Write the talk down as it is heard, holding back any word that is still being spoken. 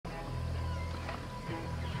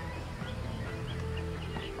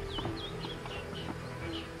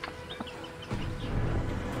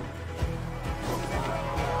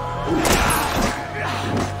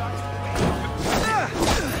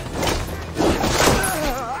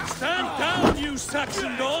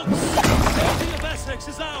Saxon dogs! Lady of Essex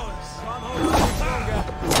is ours! Can't hold on much longer.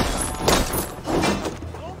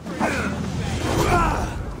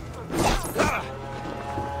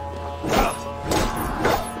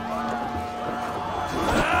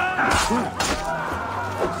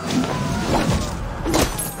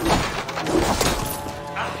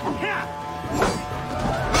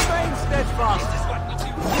 Remain steadfast! This is what we do.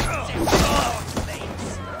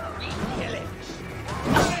 We pillage.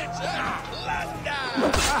 Pillage and plunder!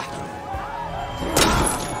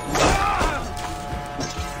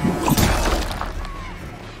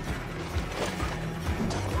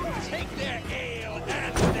 Take their ale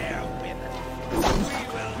and their women. We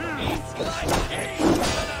will feast like kings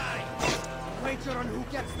tonight. Wager on who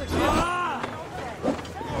gets the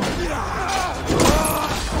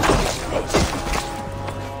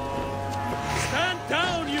Stand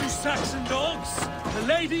down, you Saxon dogs! The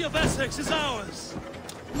Lady of Essex is ours!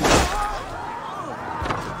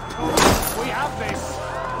 We have this!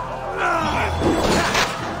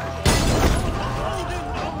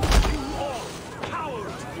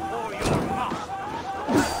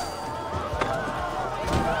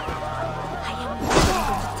 I am waiting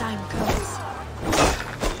when the time comes.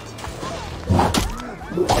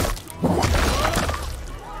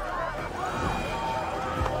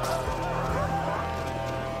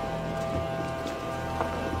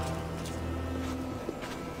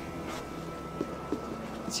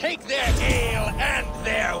 Take their ale and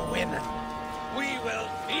their women. We will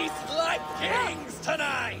feast like kings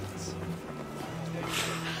tonight.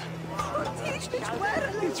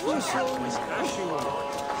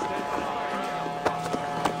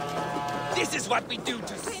 This is what we do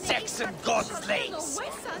to Saxon god slaves.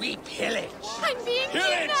 We pillage. I'm being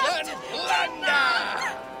Pillage kidnapped! and plunder!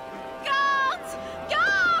 Guards!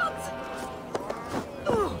 Guards!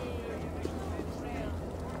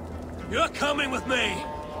 You're coming with me!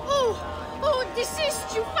 Oh,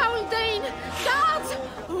 desist, you foul Dane! Guards!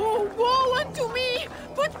 Oh, woe unto me!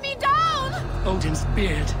 Put me down! Odin's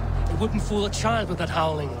beard. It wouldn't fool a child with that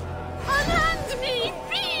howling. Unhand me,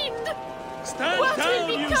 fiend! Stand What will down,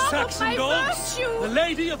 you become of Saxon my dogs! virtue? The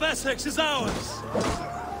Lady of Essex is ours!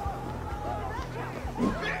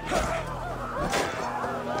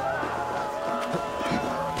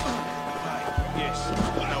 Yes,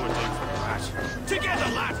 now we're doing for that. Together,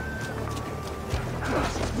 lad!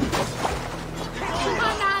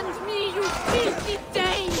 Unhand me, you filthy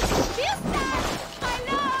Dane! Yes, sir! My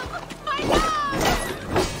love! My love!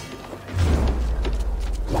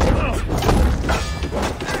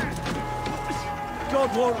 God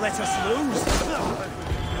won't let us lose!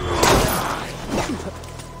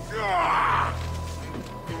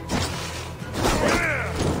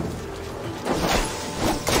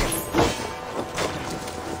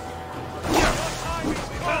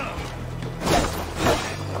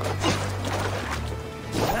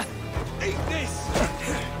 Eat this!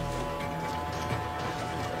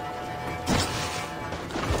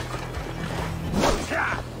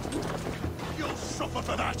 You'll suffer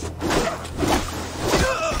for that!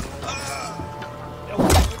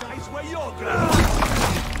 Nice where you're going!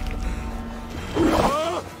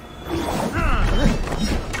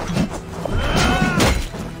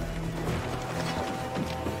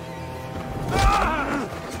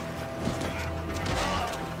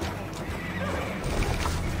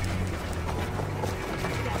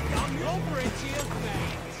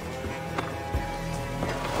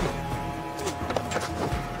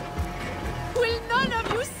 Will none of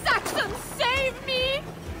you Saxons save me?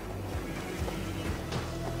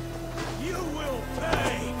 You will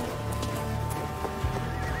pay!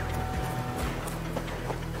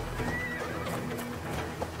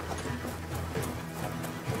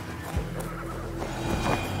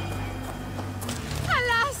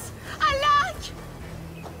 Alas! Alack!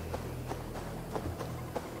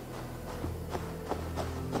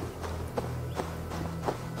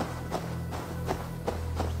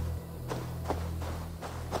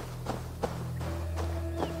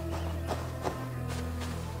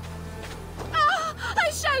 Ah!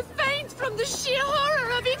 I shall faint from the sheer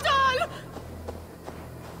horror of it all!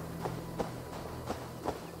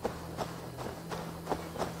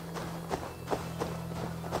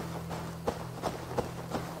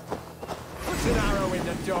 Put an arrow in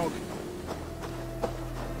the dog!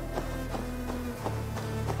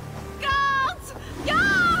 Guards!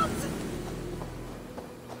 Guards!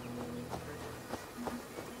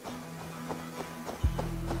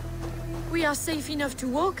 We are safe enough to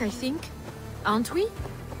walk, I think. Aren't we?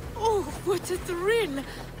 Oh, what a thrill!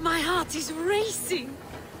 My heart is racing!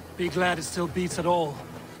 Be glad it still beats at all.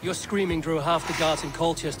 Your screaming drew half the guards in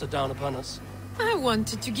Colchester down upon us. I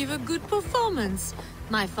wanted to give a good performance.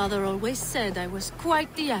 My father always said I was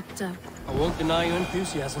quite the actor. I won't deny your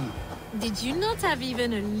enthusiasm. Did you not have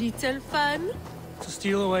even a little fun? To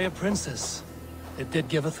steal away a princess, it did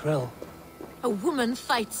give a thrill. A woman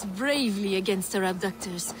fights bravely against her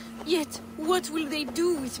abductors. Yet, what will they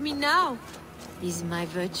do with me now? Is my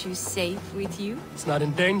virtue safe with you? It's not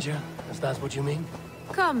in danger, if that's what you mean.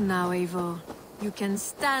 Come now, Eivor. You can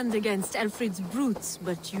stand against Alfred's brutes,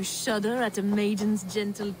 but you shudder at a maiden's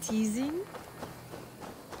gentle teasing?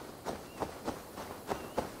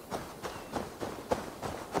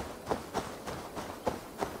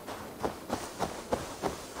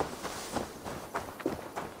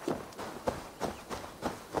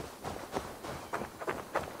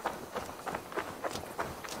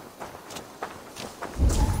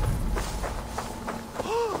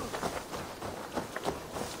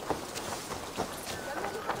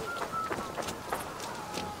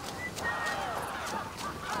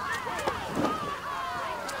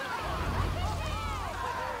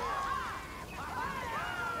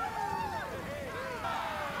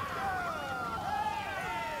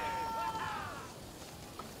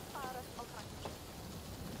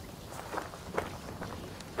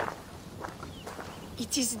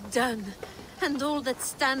 It is done, and all that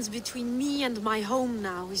stands between me and my home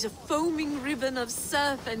now is a foaming ribbon of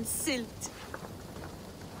surf and silt.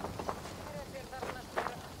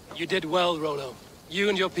 You did well, Rollo. You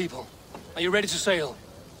and your people. Are you ready to sail?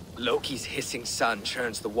 Loki's hissing sun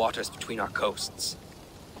churns the waters between our coasts.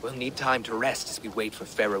 We'll need time to rest as we wait for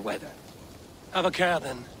fairer weather. Have a care,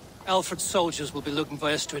 then. Alfred's soldiers will be looking for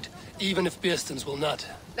Estrid, even if Bearstons will not.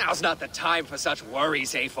 Now's not the time for such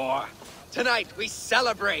worries, Eivor. Tonight, we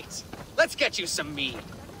celebrate. Let's get you some mead.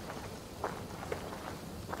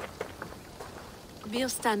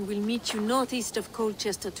 Birstan will meet you northeast of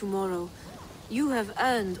Colchester tomorrow. You have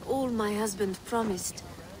earned all my husband promised,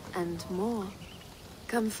 and more.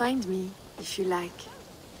 Come find me, if you like,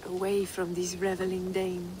 away from these reveling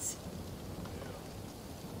Danes.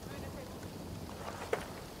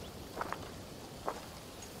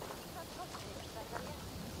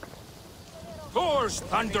 Thor's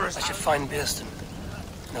thunderous. I should find Bearston.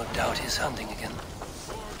 No doubt he's hunting again.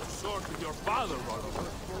 Sword with your father, Rollo.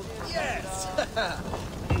 Yes!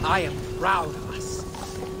 I am proud of us.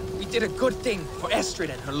 We did a good thing for Estrid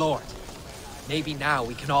and her lord. Maybe now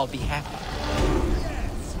we can all be happy.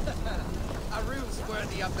 Yes! A ruse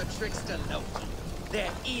worthy of the trickster Loki.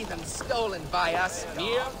 They're even stolen by us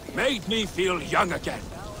mere... Made me feel young again.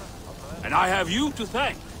 And I have you to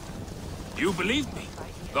thank. You believed me,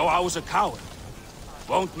 though I was a coward.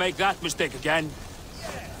 Won't make that mistake again.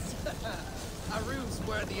 Yes! A ruse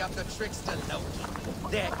worthy of the trickster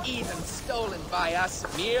Loki. They're even stolen by us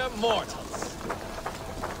mere mortals.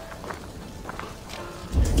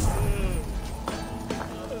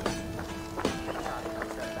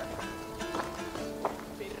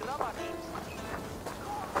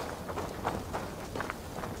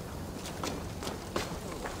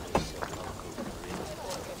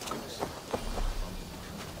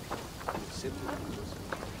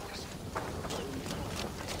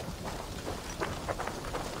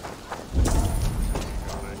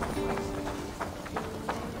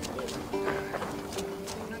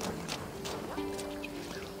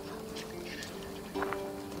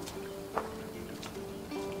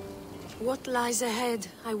 What lies ahead,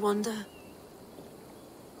 I wonder?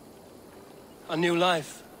 A new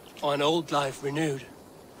life, or an old life renewed.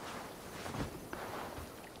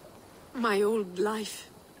 My old life.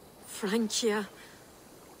 Francia.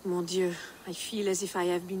 Mon Dieu, I feel as if I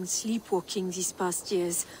have been sleepwalking these past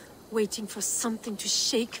years, waiting for something to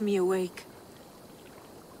shake me awake.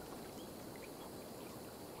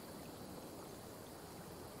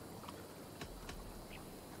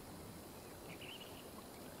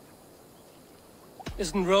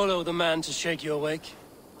 Isn't Rollo the man to shake you awake?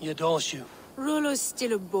 He adores you. Rollo's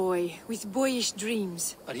still a boy, with boyish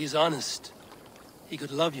dreams. But he's honest. He could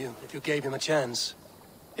love you if you gave him a chance.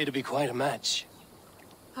 It'd be quite a match.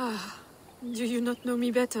 Ah, do you not know me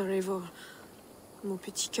better, Eivor? Mon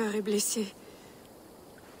petit cœur est blessé.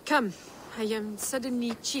 Come, I am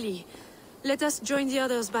suddenly chilly. Let us join the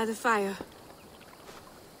others by the fire.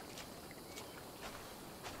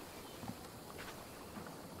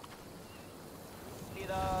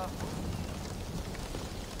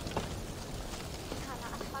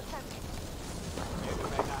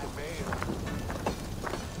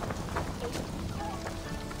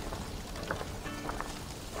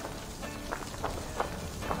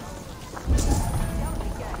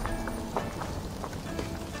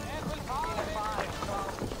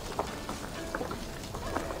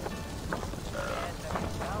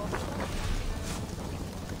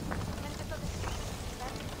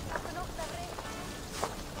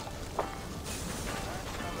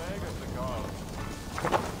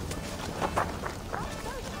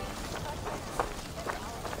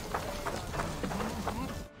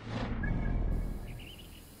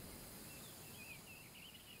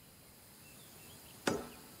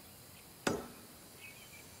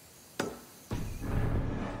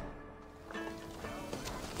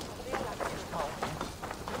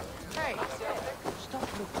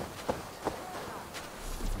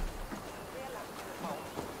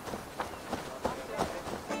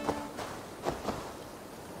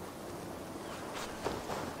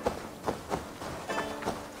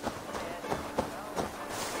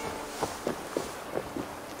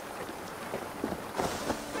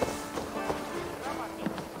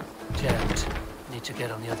 Jammed. Need to get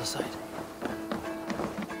on the other side.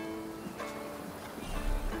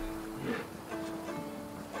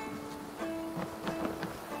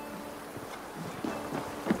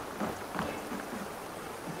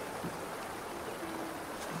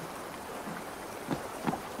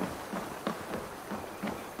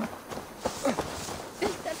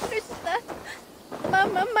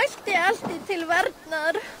 Mamma mælti alltið til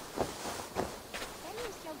varnar.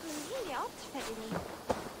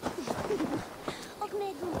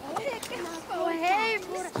 Og heims.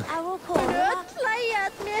 Hún öll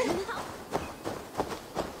að mér.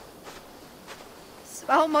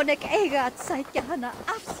 Svá má nek eiga að sækja hana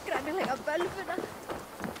afskræmilega bölvuna.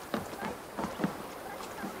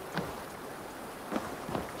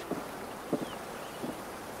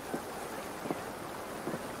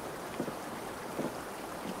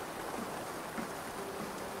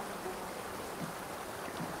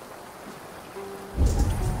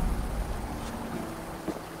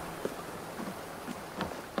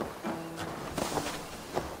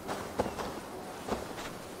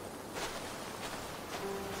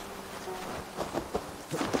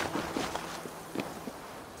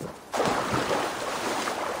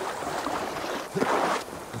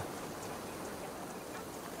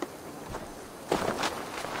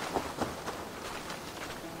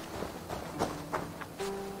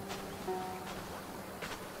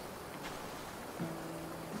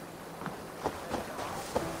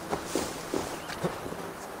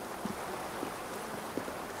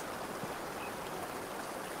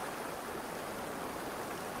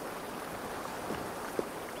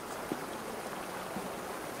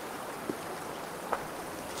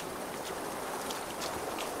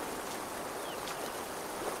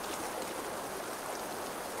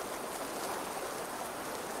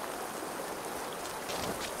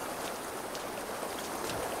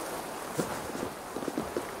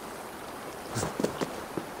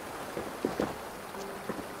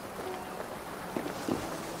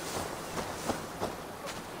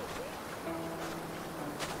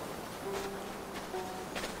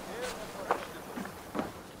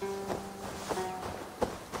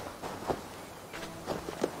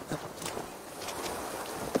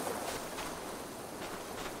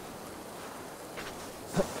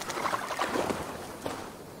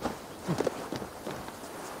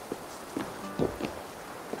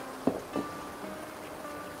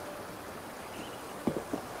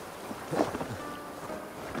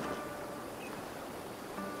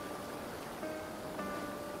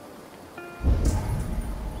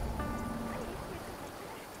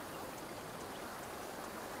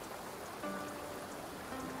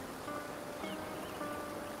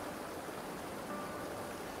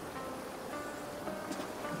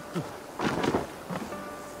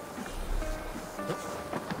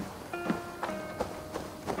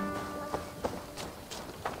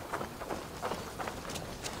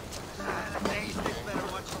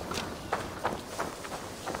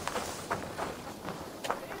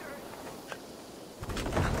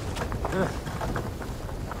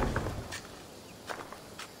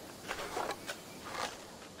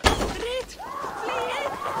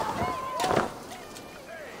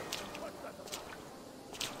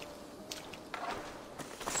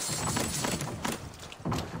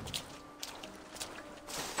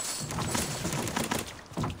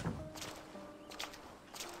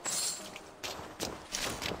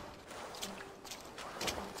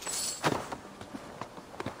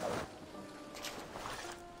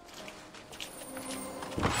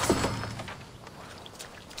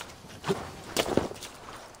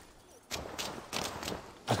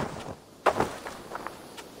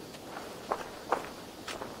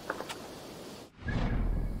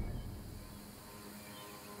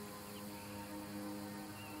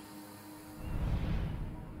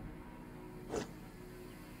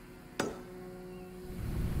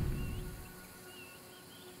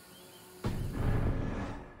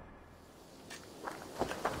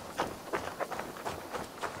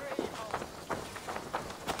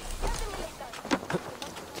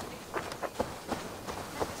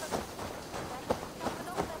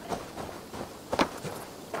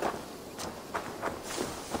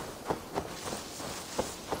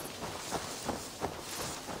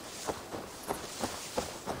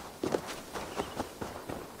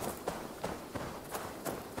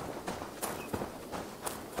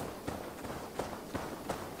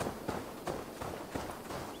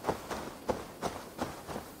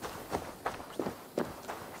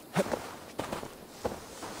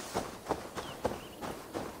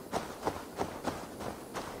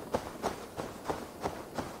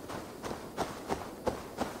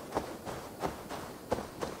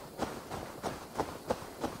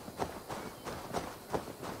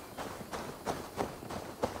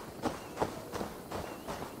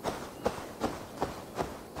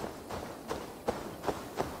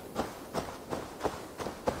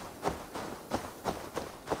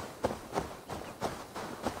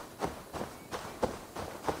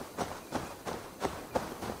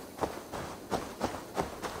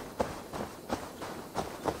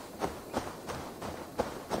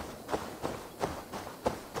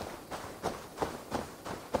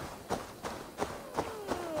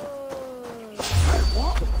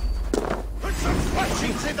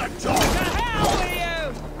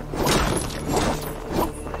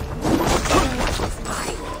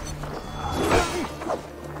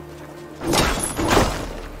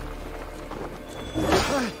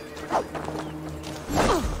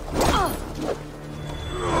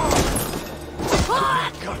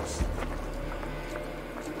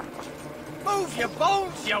 Move your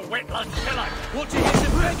bones, you wetland killer! What do you get to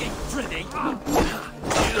begging, Freddy?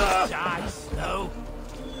 Die slow.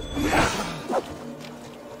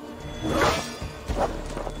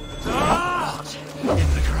 In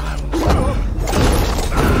the ground.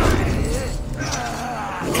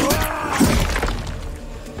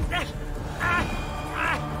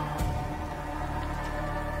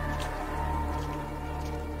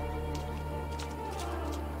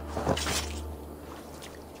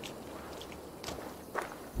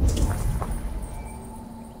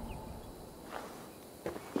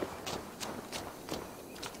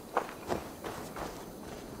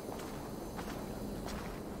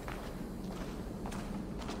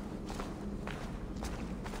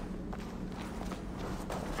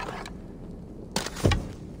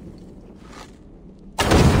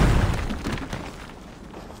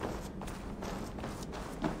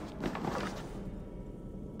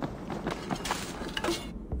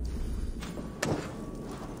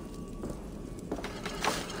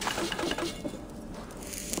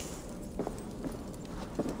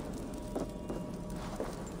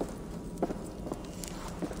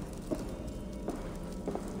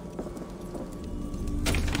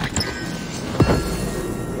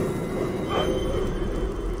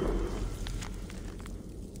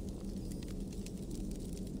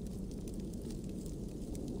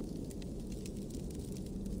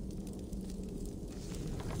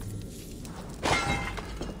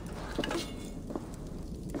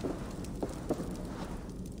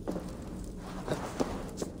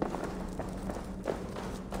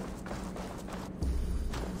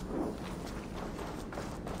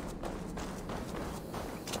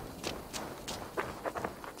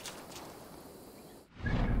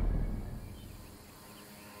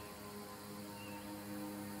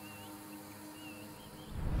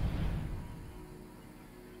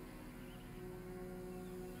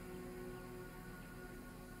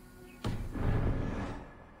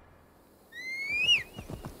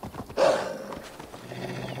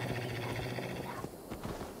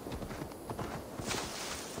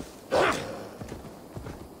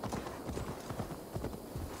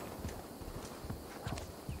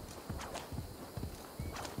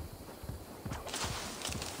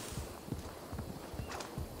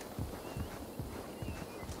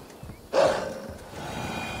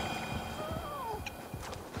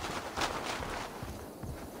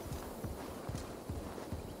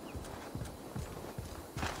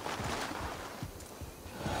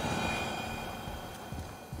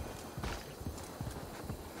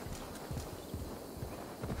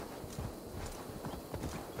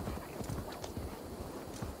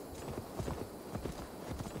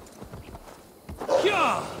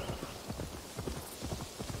 Go!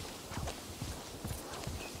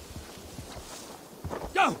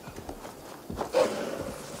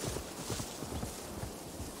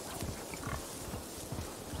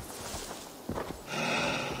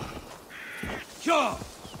 Go! Go!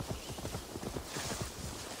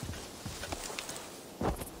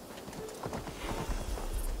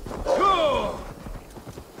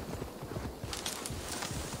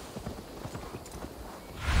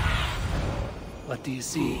 What do you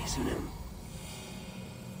see, Sunan?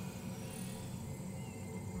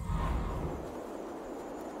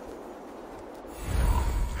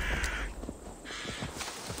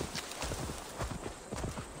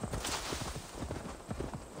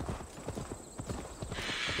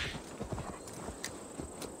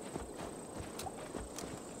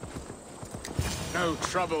 No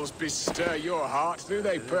troubles bestir your heart, do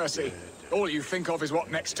they, Percy? All you think of is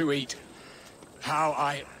what next to eat. How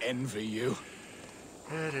I envy you.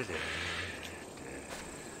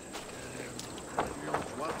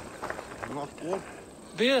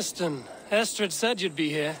 Beerston, Estrid said you'd be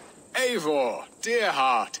here. Eivor, dear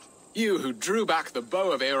heart. You who drew back the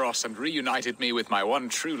bow of Eros and reunited me with my one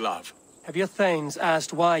true love. Have your thanes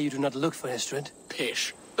asked why you do not look for Estrid?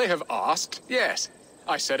 Pish. They have asked, yes.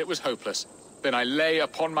 I said it was hopeless. Then I lay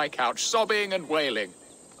upon my couch, sobbing and wailing.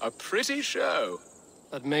 A pretty show.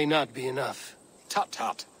 That may not be enough. Tut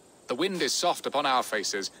tut. The wind is soft upon our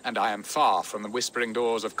faces, and I am far from the whispering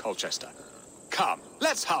doors of Colchester. Come,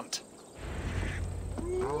 let's hunt.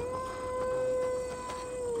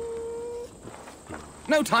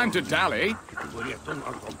 No time to dally.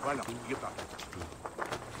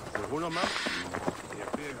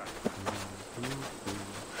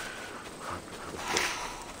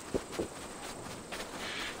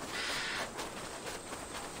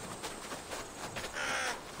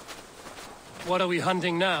 What are we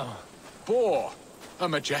hunting now? Boar. A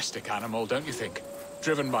majestic animal, don't you think?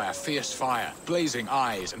 Driven by a fierce fire, blazing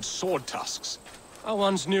eyes, and sword tusks. I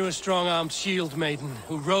once knew a strong-armed shield maiden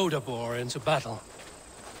who rode a boar into battle.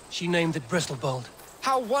 She named it Bristlebolt.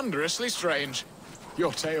 How wondrously strange.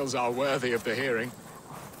 Your tales are worthy of the hearing.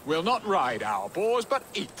 We'll not ride our boars, but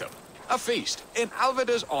eat them. A feast, in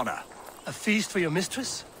Alvida's honor. A feast for your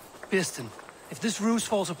mistress? Birsten, if this ruse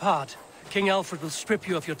falls apart, King Alfred will strip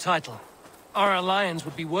you of your title. Our alliance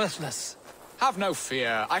would be worthless. Have no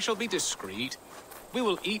fear, I shall be discreet. We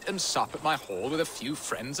will eat and sup at my hall with a few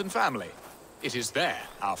friends and family. It is there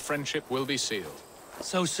our friendship will be sealed.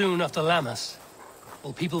 So soon after Lammas?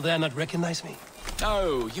 Will people there not recognize me?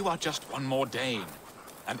 No, you are just one more Dane.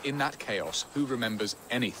 And in that chaos, who remembers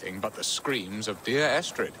anything but the screams of dear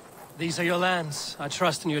Estrid? These are your lands. I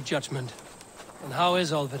trust in your judgment. And how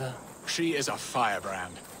is Olvida? She is a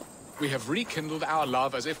firebrand. We have rekindled our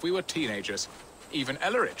love as if we were teenagers. Even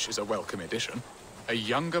Ellerich is a welcome addition. A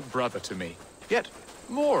younger brother to me, yet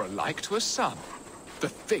more alike to a son. The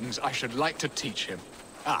things I should like to teach him.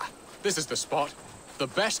 Ah, this is the spot. The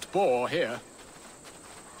best boar here.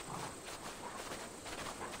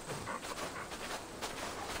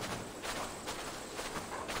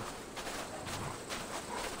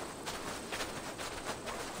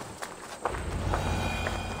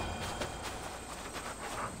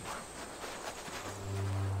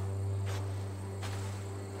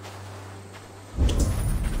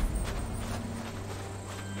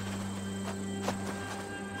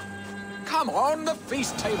 Come on, the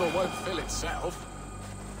feast table won't fill itself.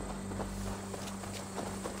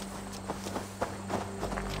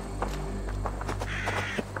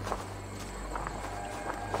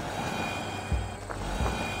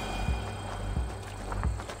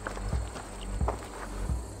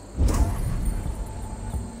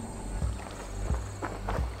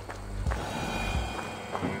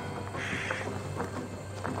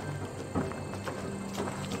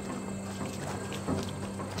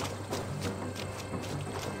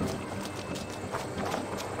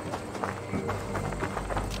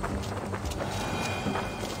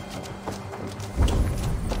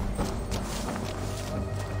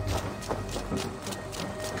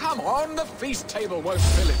 Come on, the feast table won't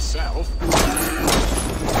fill itself.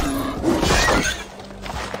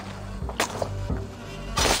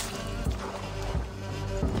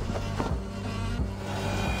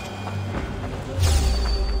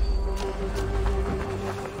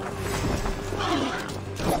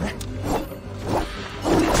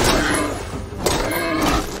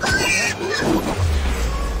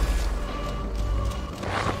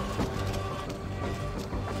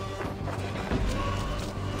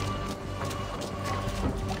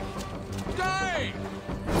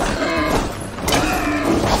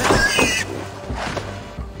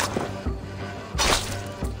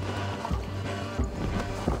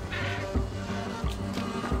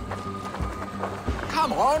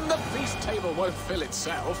 Come on, the feast table won't fill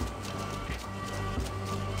itself.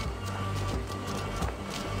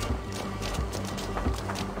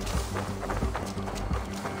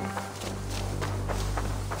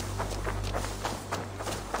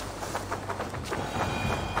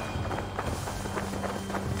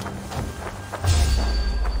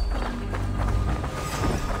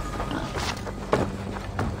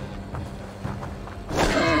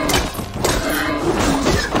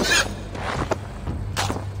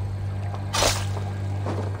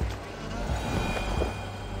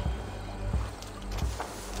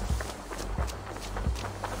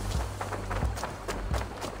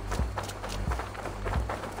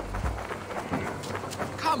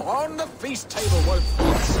 Come on, the feast table won't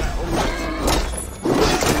fill itself.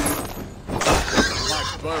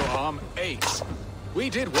 My bow arm aches. We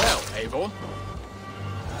did well, Eivor.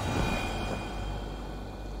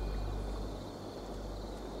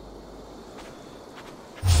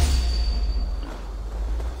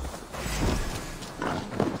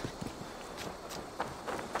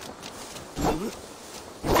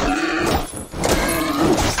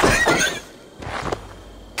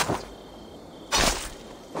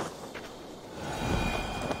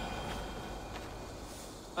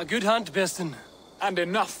 A good hunt, Birsten. And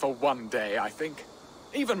enough for one day, I think.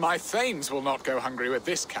 Even my thanes will not go hungry with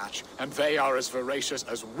this catch, and they are as voracious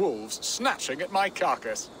as wolves snatching at my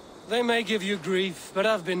carcass. They may give you grief, but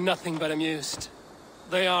I've been nothing but amused.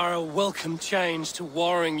 They are a welcome change to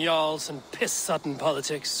warring jarls and piss-sodden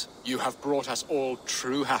politics. You have brought us all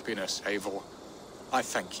true happiness, Eivor. I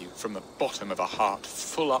thank you from the bottom of a heart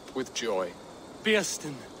full up with joy.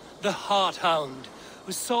 Birsten, the Heart-Hound,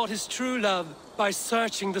 who sought his true love by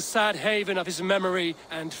searching the sad haven of his memory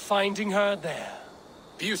and finding her there.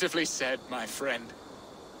 Beautifully said, my friend.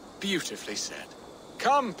 Beautifully said.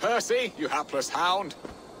 Come, Percy, you hapless hound.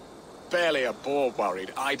 barely a boar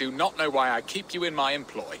worried. I do not know why I keep you in my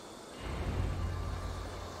employ.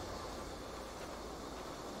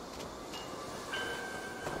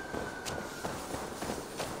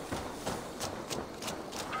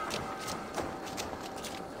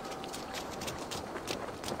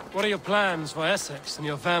 What are your plans for Essex and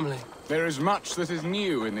your family? There is much that is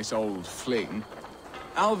new in this old fling.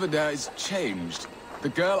 Alveda is changed. The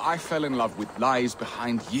girl I fell in love with lies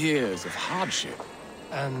behind years of hardship.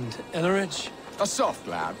 And Illerich? A soft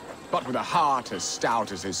lad, but with a heart as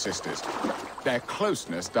stout as his sister's. Their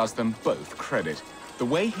closeness does them both credit. The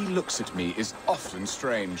way he looks at me is often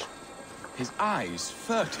strange. His eyes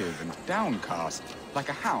furtive and downcast, like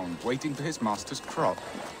a hound waiting for his master's crop.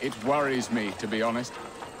 It worries me, to be honest.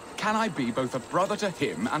 Can I be both a brother to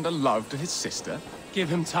him and a love to his sister? Give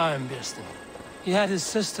him time, Birsten. He had his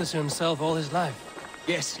sister to himself all his life.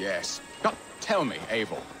 Yes, yes. But tell me,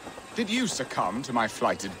 Eivor, did you succumb to my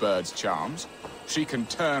flighted bird's charms? She can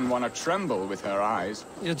turn one a tremble with her eyes.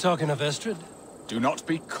 You're talking of Estrid? Do not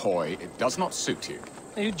be coy. It does not suit you.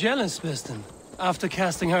 Are you jealous, Birsten, after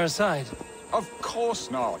casting her aside? Of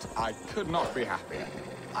course not. I could not be happier.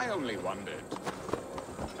 I only wondered.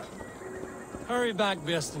 Hurry back,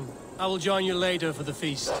 Birsten. I will join you later for the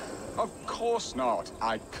feast. Of course not.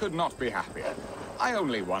 I could not be happier. I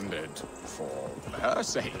only wondered, for her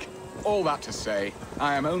sake. All that to say,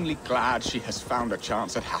 I am only glad she has found a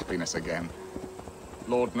chance at happiness again.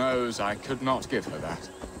 Lord knows I could not give her that.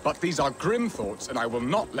 But these are grim thoughts, and I will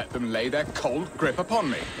not let them lay their cold grip upon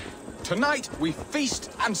me. Tonight, we feast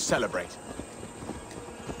and celebrate.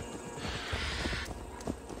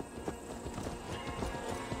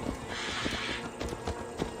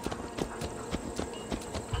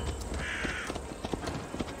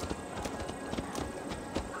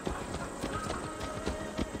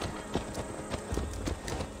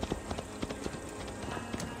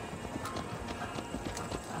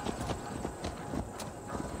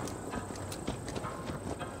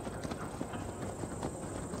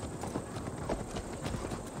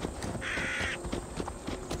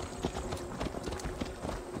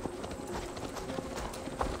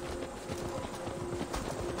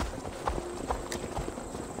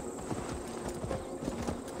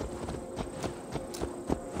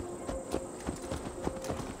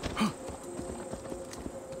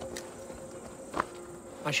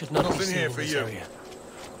 I should not be Nothing seen here in for this you. area.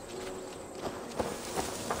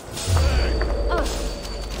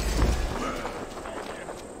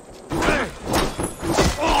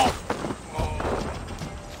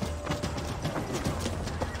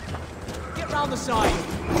 Get round the side.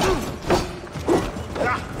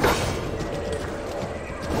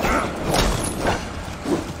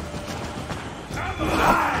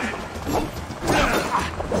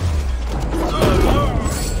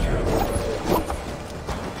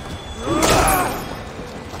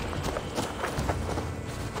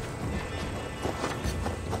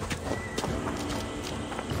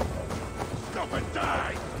 Stop and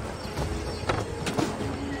die!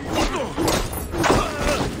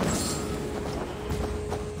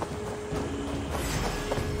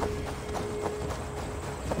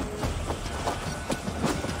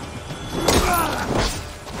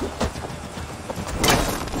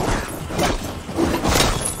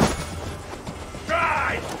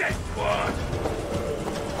 Die, dead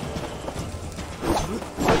one!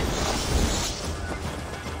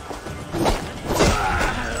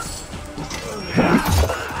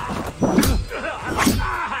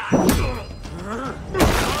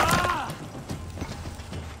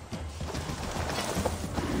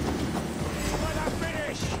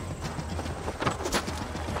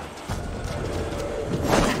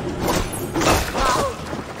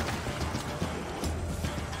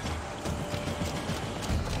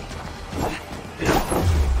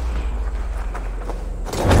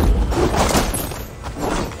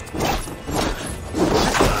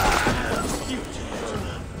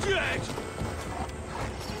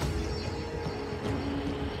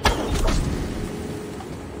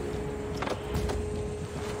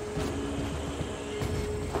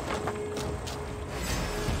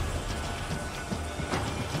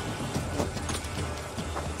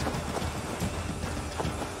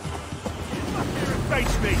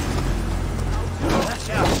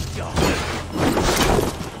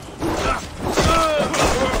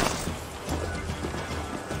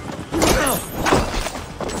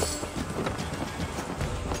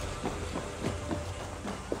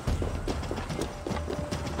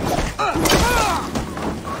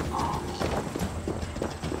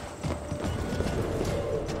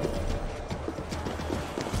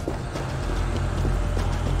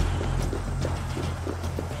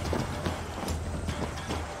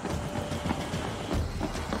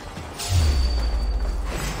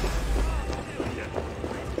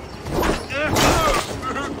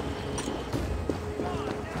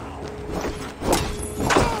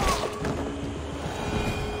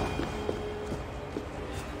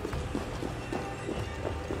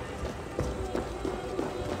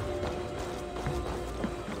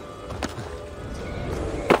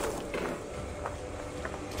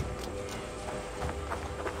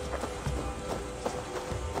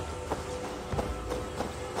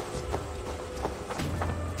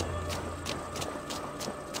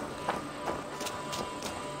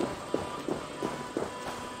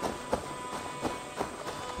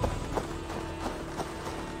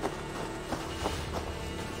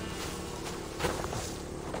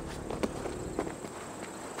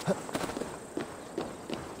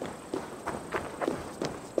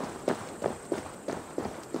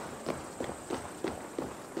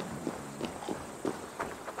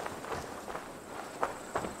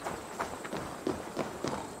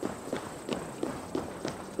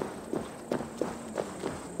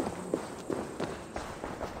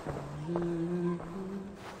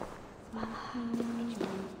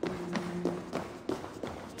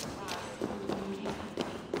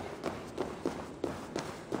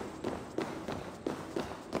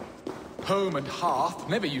 home and hearth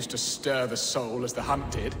never used to stir the soul as the hunt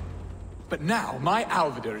did. But now my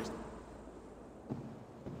Alvidar is...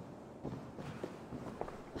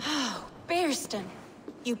 Oh, Bearston.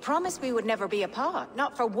 You promised we would never be apart,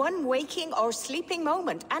 not for one waking or sleeping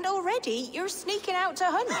moment, and already you're sneaking out to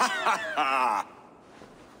hunt.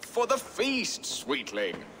 For the feast,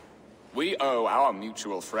 sweetling. We owe our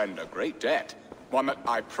mutual friend a great debt. One that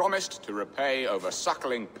I promised to repay over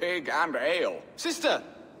suckling pig and ale. Sister!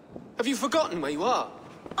 Have you forgotten where you are?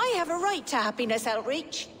 I have a right to happiness,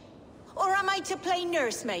 Outreach. Or am I to play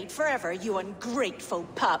nursemaid forever, you ungrateful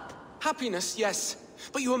pup? Happiness, yes.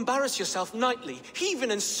 But you embarrass yourself nightly,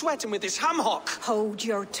 heaving and sweating with this ham-hock. Hold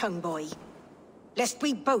your tongue, boy. Lest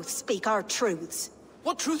we both speak our truths.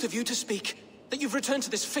 What truth have you to speak? That you've returned to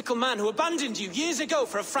this fickle man who abandoned you years ago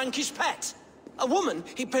for a Frankish pet? A woman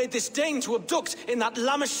he paid this Dane to abduct in that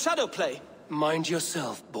lammish shadow play? Mind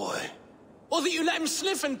yourself, boy. Or that you let him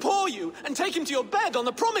sniff and paw you, and take him to your bed on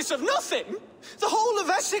the promise of nothing? The whole of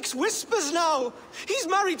Essex whispers now. He's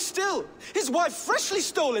married still, his wife freshly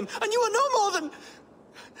stolen, and you are no more than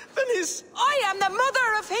his... I am the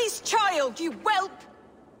mother of his child, you whelp!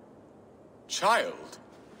 Child?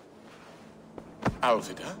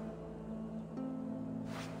 Alvidar?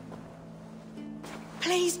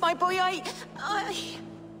 Please, my boy, I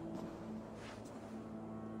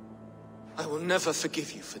will never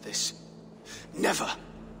forgive you for this. Never.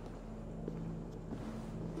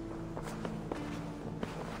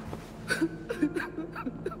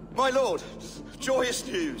 My lord, joyous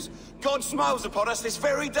news. God smiles upon us this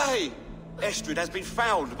very day. Estrid has been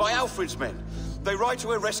found by Alfred's men. They ride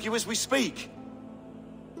to her rescue as we speak.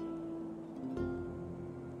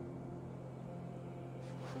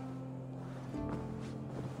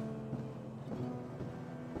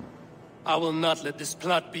 I will not let this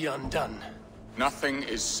plot be undone. Nothing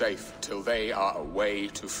is safe till they are away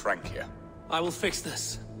to Francia. I will fix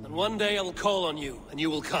this, and one day I will call on you, and you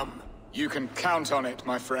will come. You can count on it,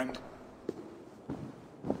 my friend.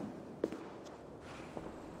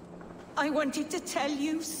 I wanted to tell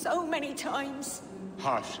you so many times.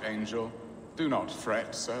 Hush, Angel. Do not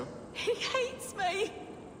fret so. He hates me.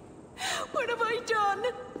 What have I done?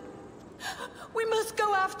 We must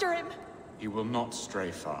go after him. He will not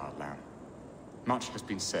stray far, lamb. Much has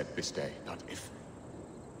been said this day, but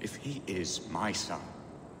if he is my son,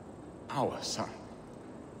 our son,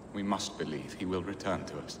 we must believe he will return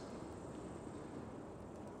to us.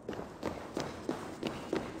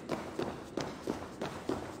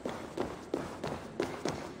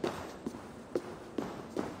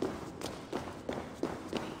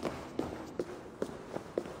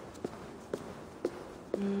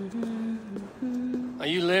 Are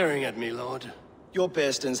you leering at me, Lord? Your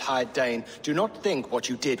Bearston's hired Dane. Do not think what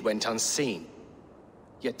you did went unseen.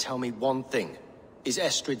 Yet tell me one thing. Is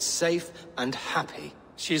Estrid safe and happy?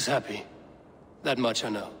 She's happy. That much I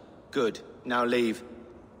know. Good. Now leave.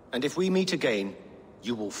 And if we meet again,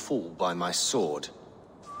 you will fall by my sword.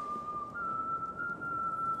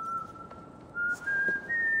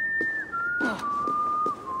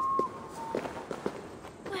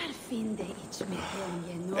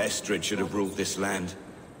 Estrid should have ruled this land.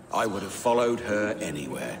 I would have followed her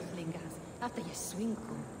anywhere.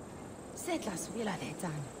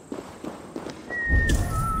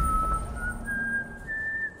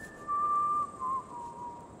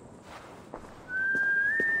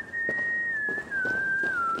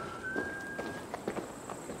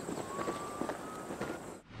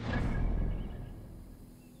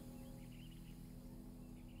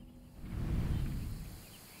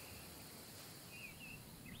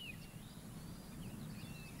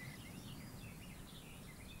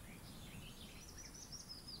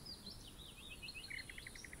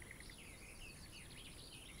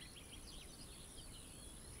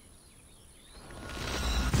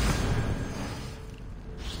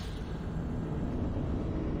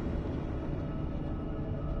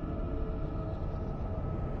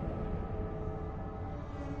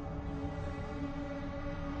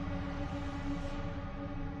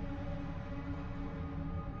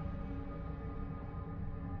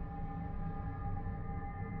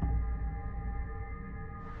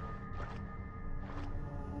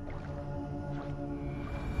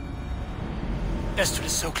 Estrid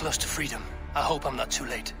is so close to freedom. I hope I'm not too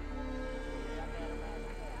late.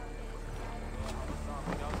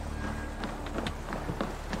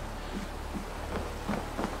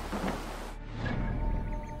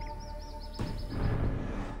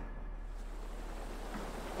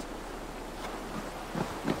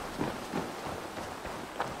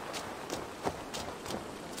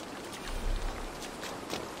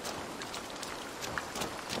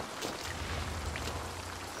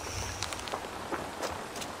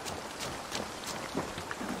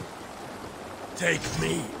 Take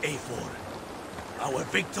me, Eivor. Our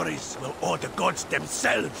victories will owe the gods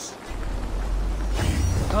themselves.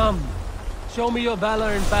 Come, show me your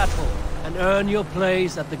valor in battle, and earn your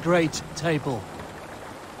place at the great table.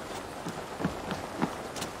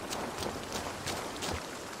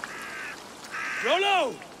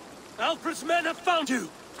 Rollo! Alfred's men have found you!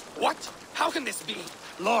 What? How can this be?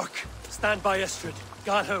 Lork, stand by Estrid.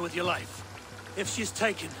 Guard her with your life. If she's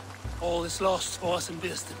taken, all is lost for us in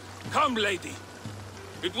Virsten. Come, lady.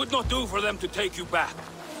 It would not do for them to take you back.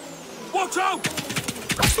 Watch out!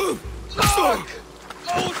 Lork!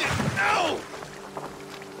 Hold it now!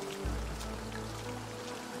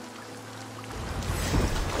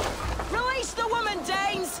 Release the woman,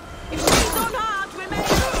 Danes! If she's unharmed, we may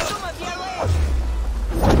have some of your life!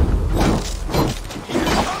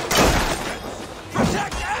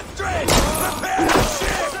 Protect Estrid! Prepare the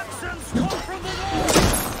ship! Saxons come from the north!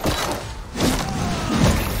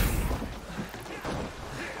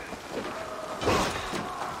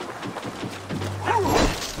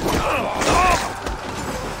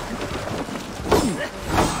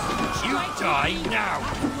 You die now!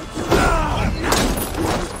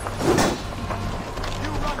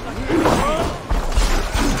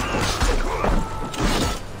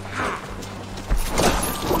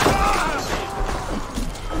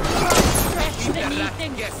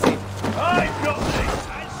 I've got this!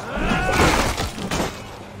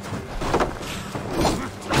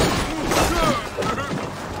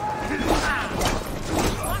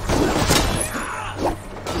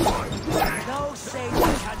 No Satan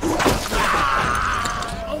can stop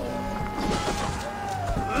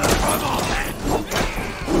Come on, then!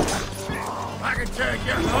 I can take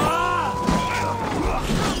you!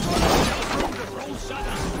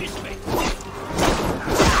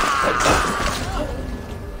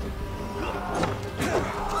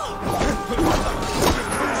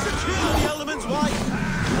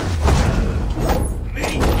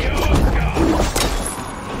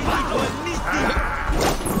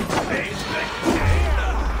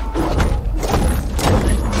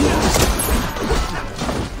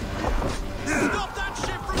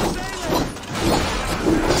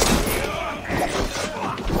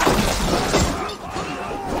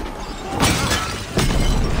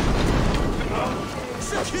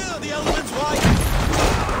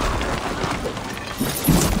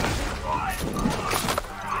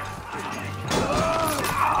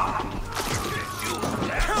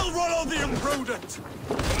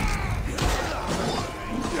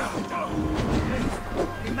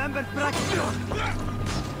 Remember practice!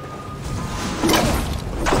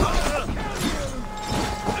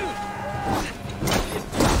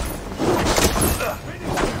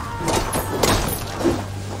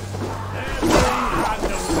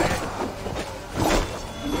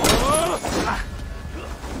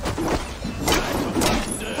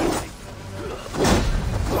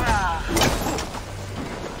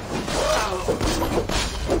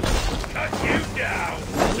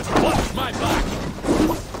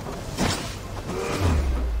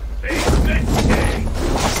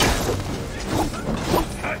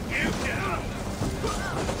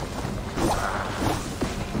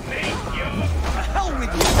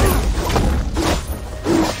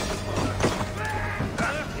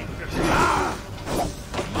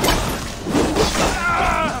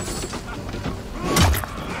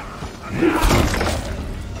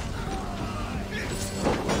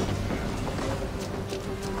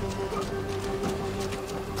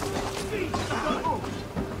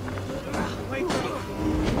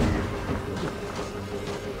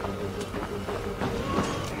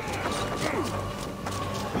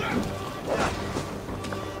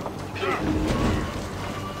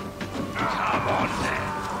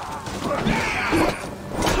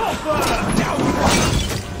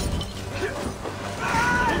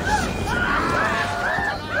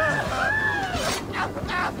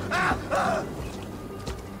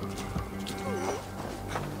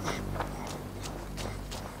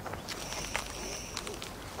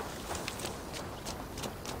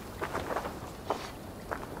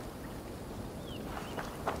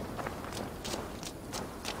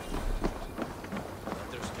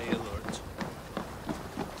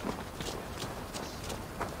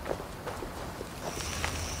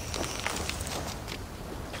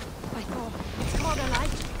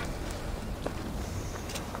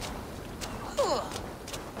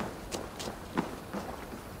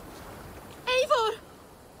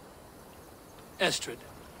 Estrid,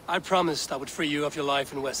 I promised I would free you of your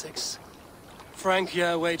life in Wessex. Francia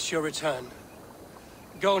awaits your return.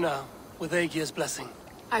 Go now, with Aegir's blessing.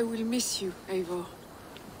 I will miss you, Eivor.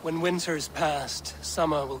 When winter is past,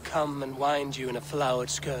 summer will come and wind you in a flowered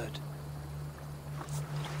skirt.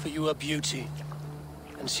 for you are beauty,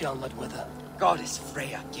 and shall not wither. Goddess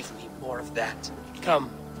Freya, give me more of that. Come,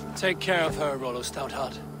 take care of her, Rollo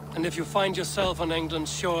Stoutheart. And if you find yourself on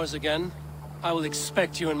England's shores again, I will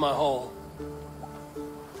expect you in my hall.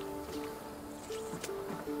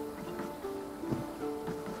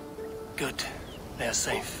 Good. They are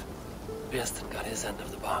safe. Björnsson got his end of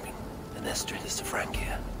the bargain, and Estrid is to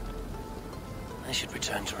Francia. I should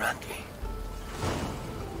return to Randvi.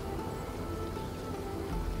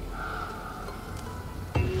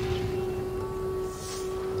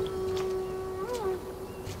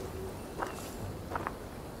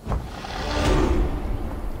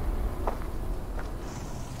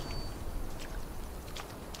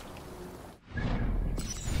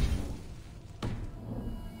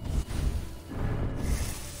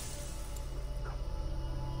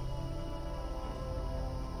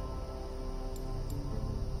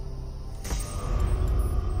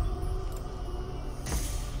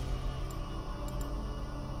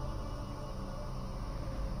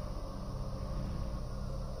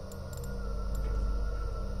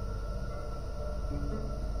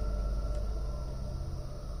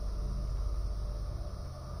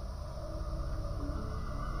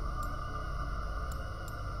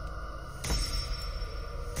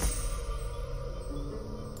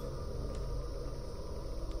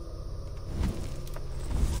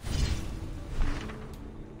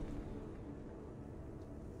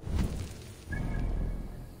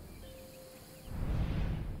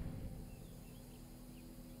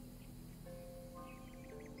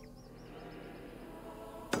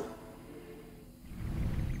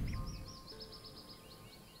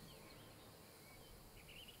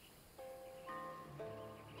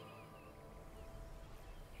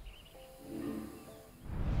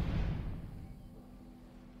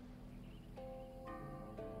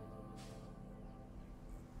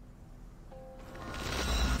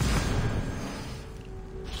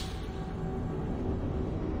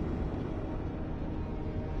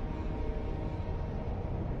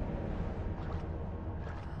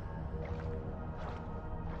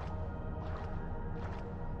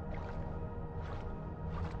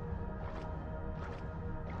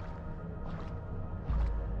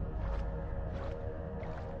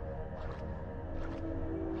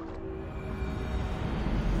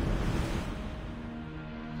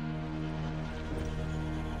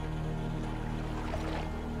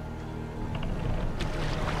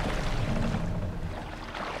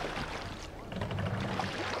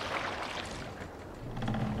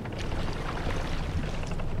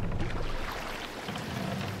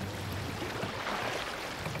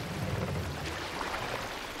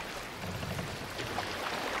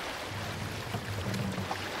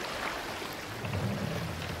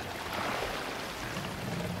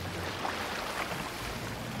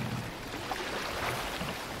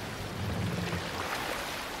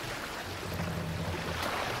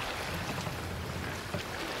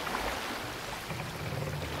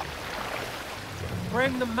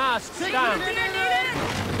 Bring the masts down.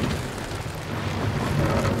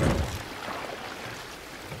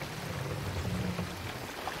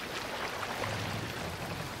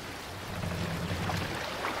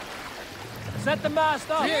 Set the mast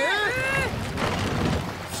up.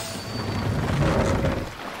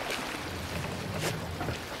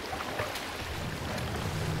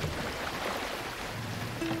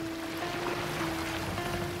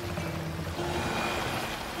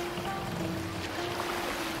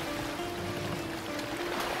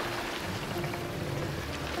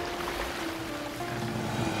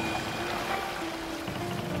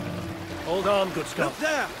 Hold on, good Scott. Look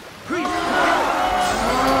there! Creep!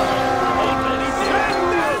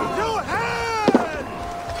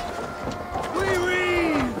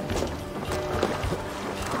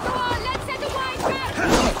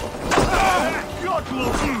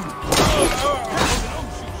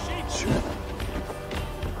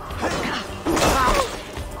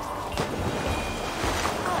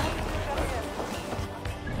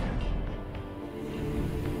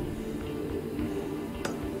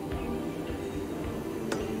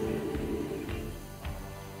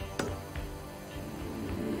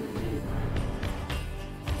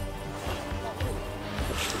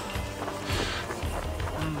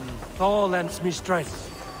 Thor lends me strength.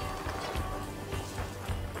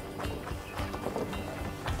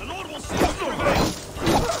 The Lord will see us through.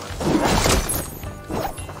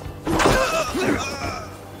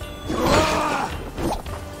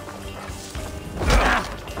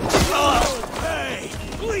 Hey!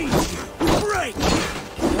 Please! Break!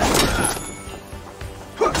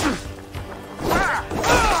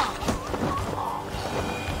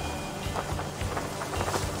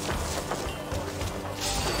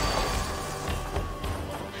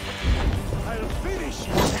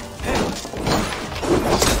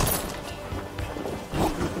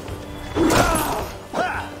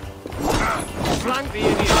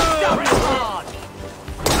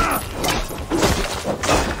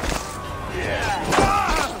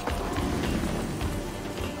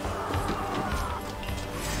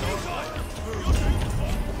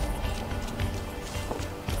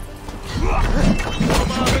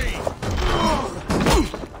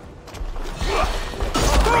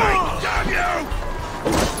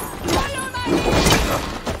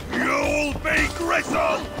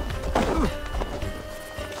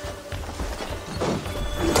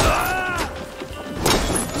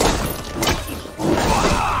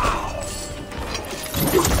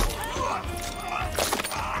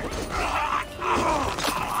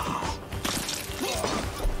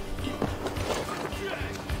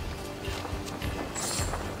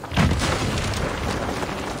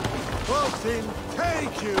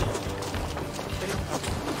 you.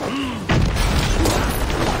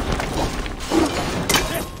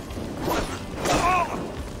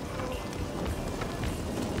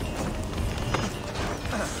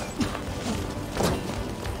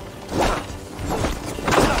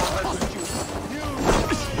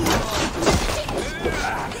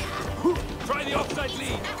 Try the offside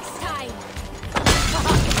lead. Next time.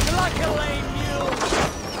 Like a lame mule.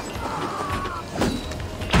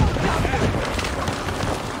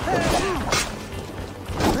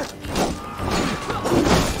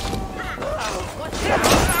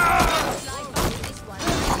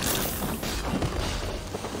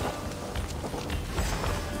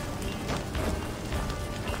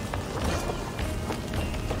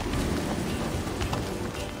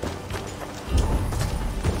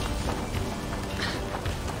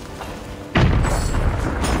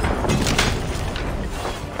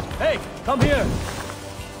 Hey, come here!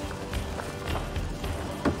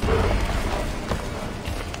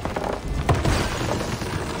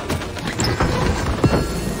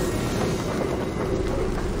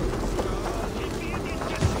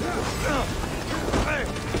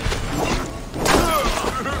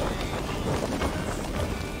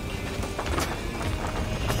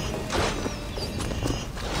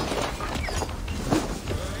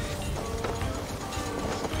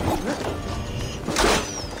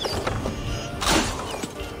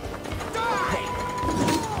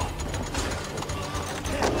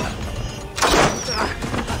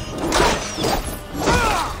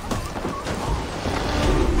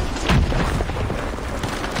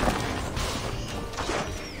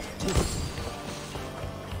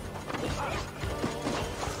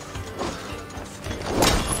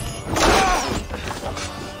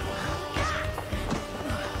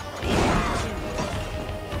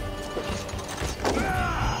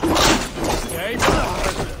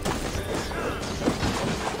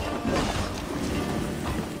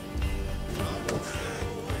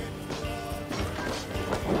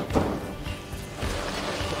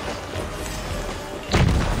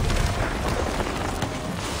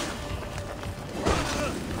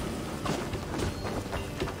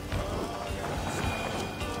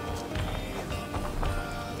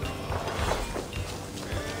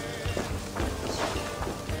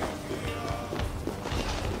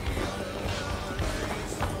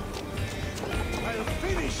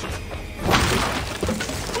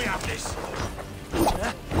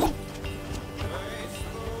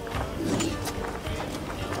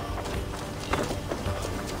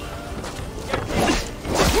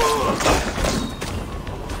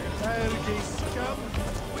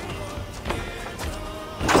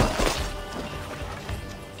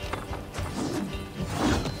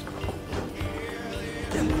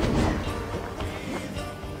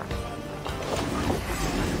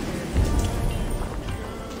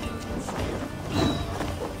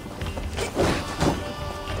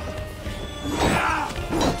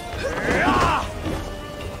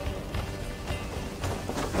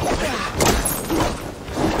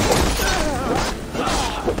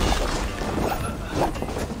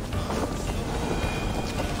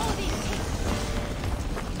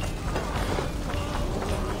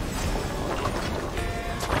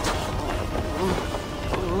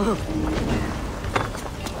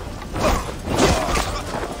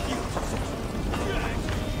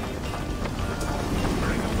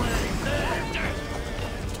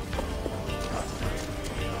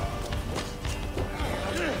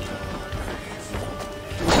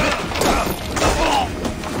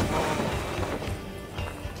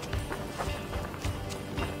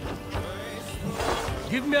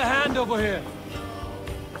 Give me a hand over here.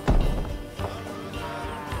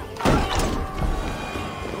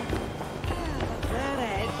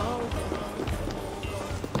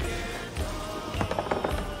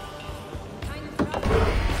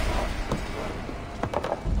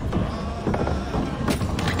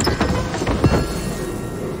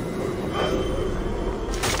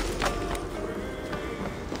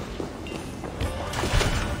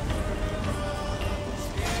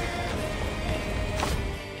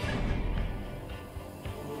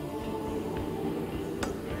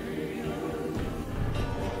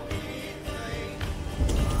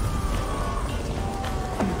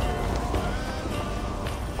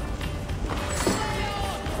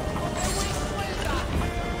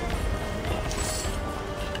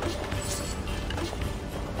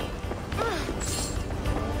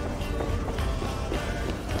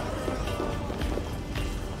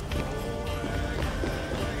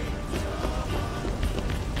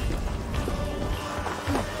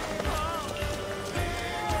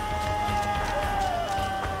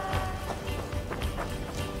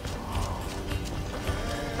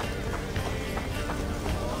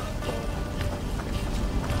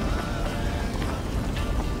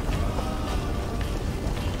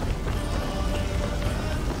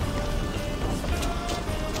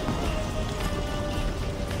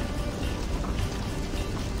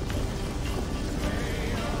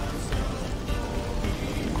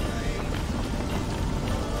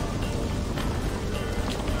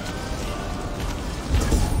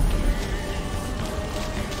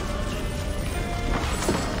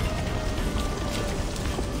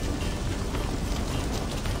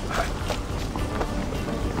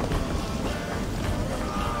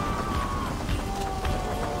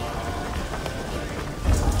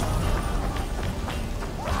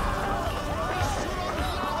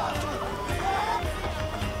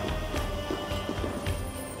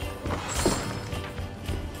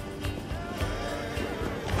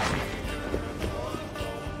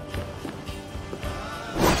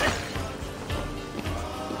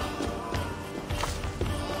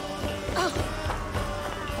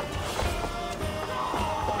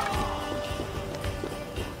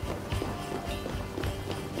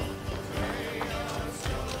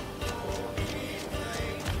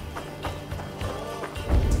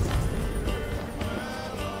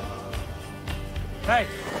 Hey,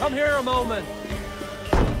 come here a moment.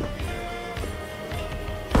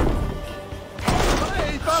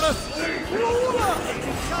 Hey, Thomas!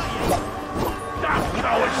 Damn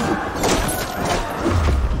cowards!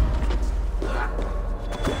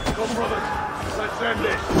 Come, brothers. Let's end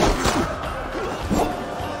this.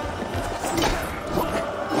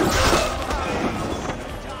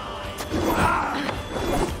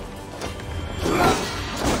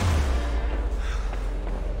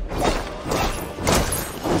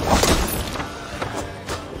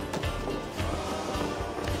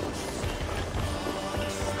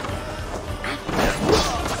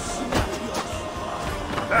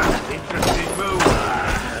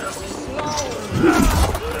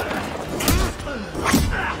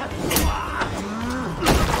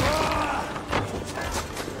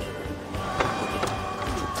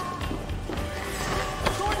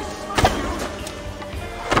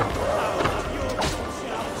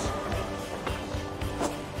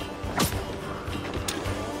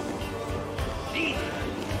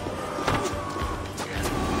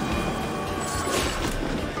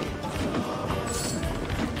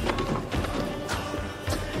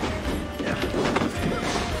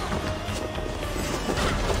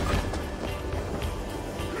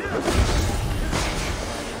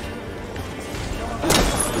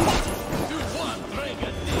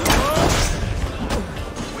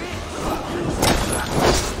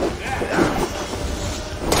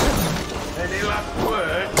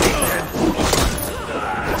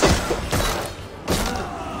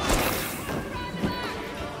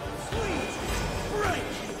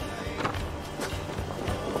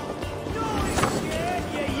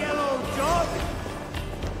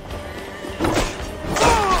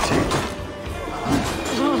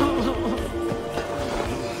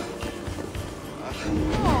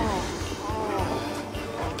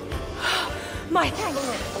 My thanks.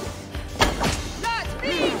 Let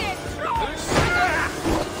me destroy!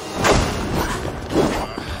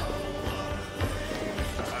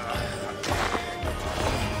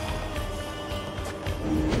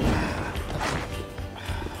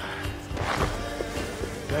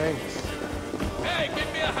 Thanks. Hey, give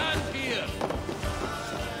me a hand here!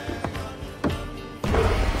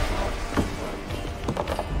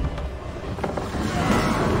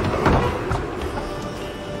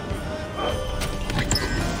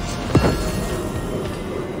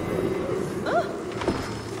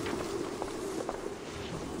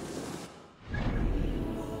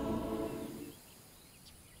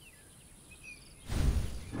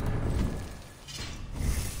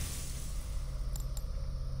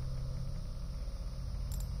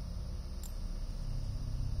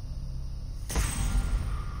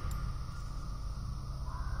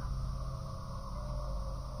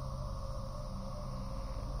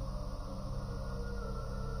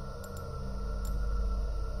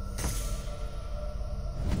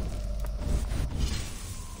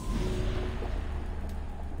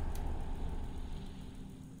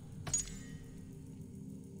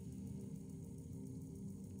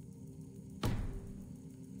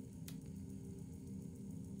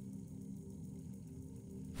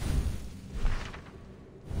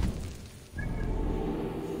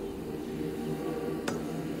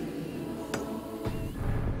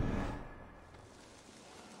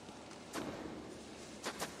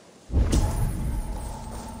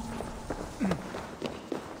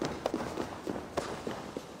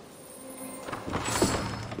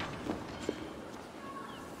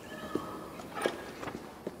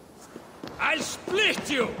 I'll split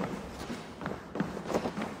you!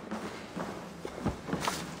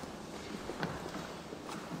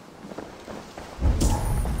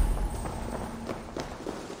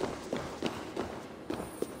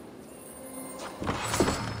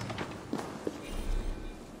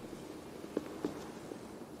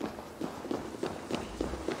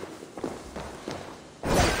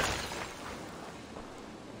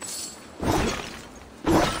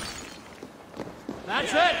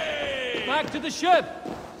 That's it! Back to the ship!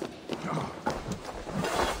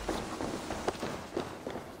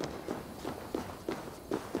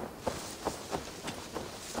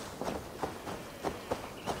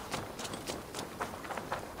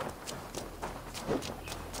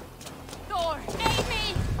 Thor, aid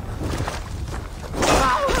me!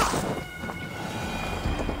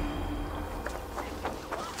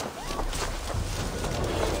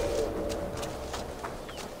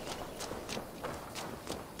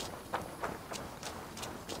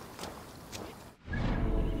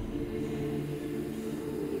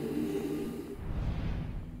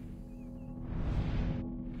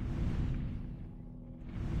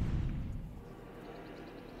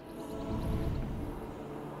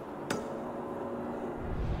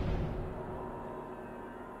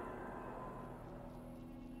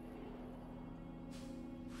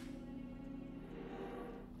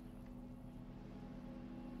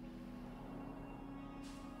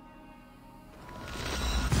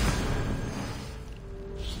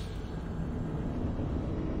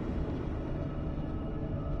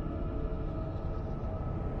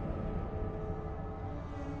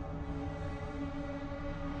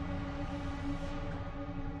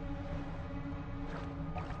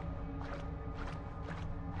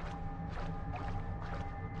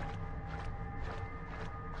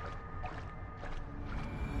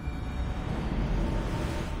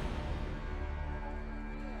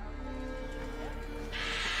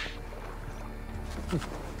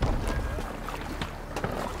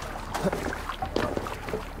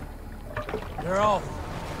 You're off.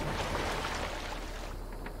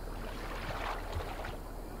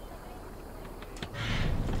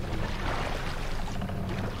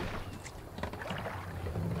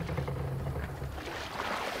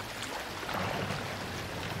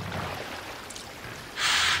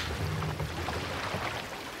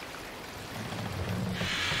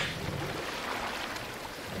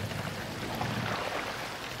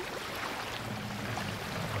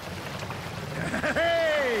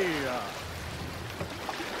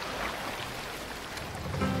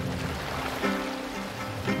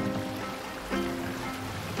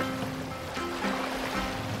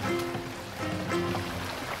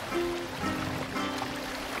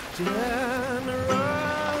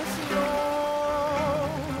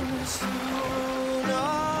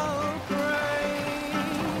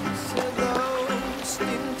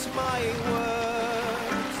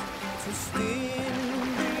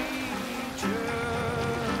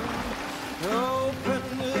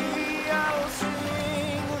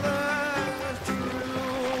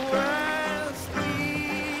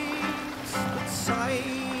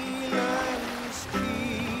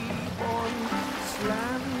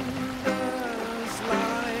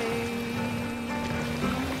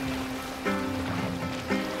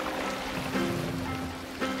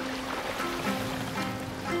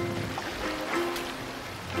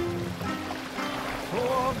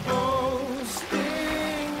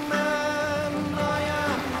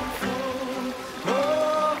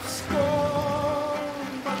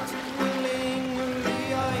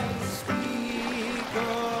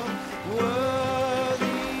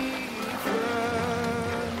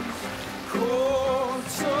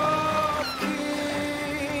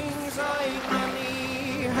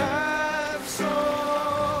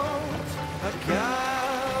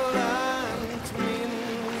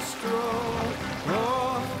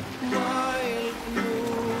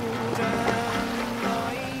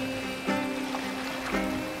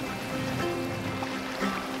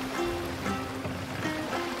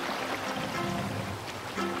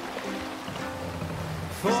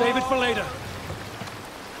 Save it for later.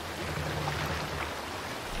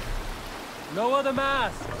 No other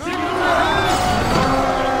mask.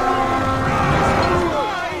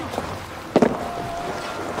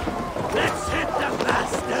 Let's hit the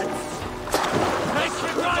bastards! Make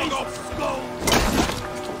it right! Go!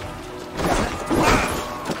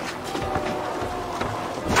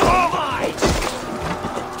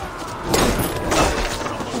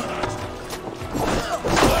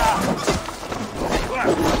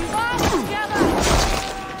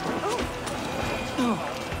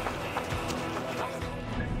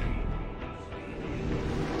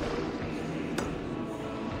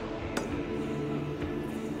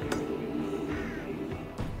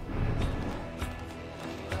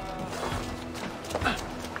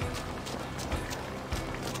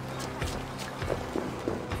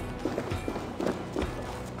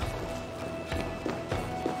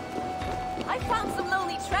 I found some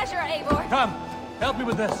lonely treasure, Eivor. Come, help me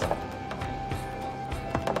with this.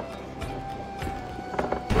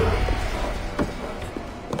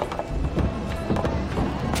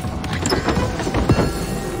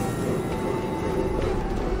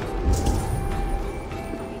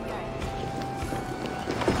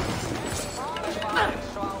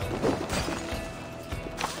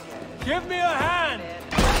 Give me a hand!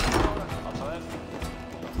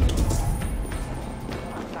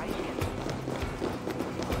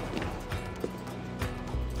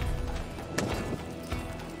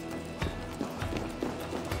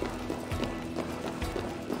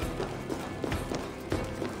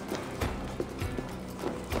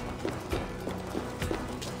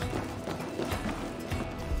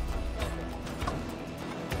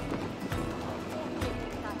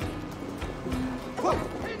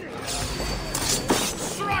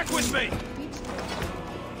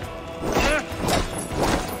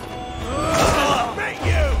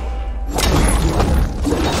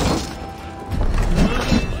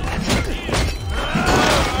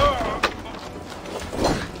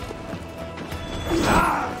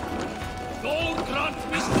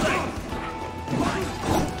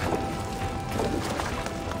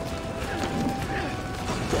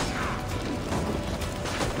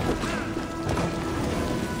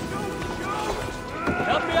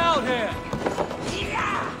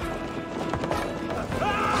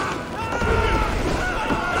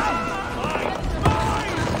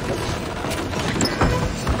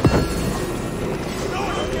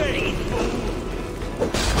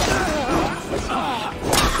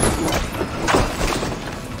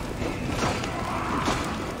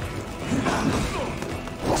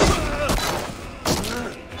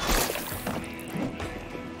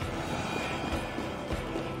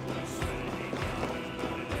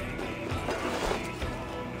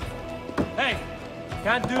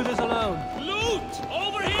 can't do this alone. Loot!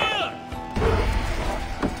 Over here!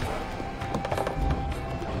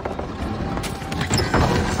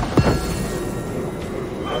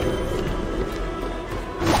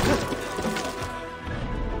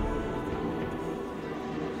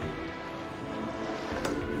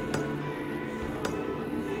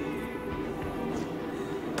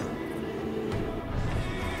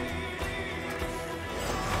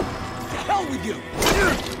 With you!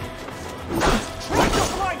 Try to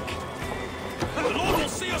flank! The Lord will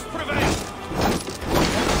see us prevail!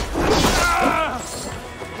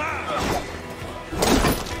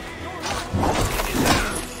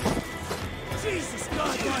 Jesus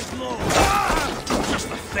God, my Lord! Just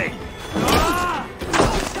the thing!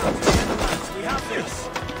 We have this!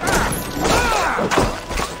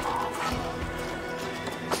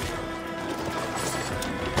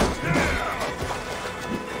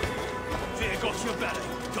 Got your belly,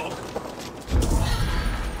 dog.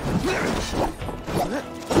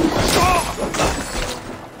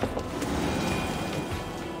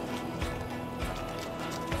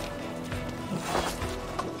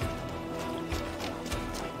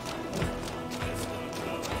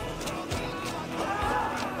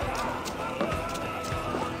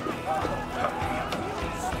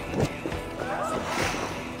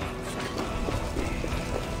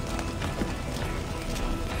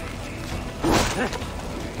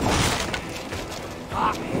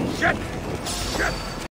 Shit! Shit!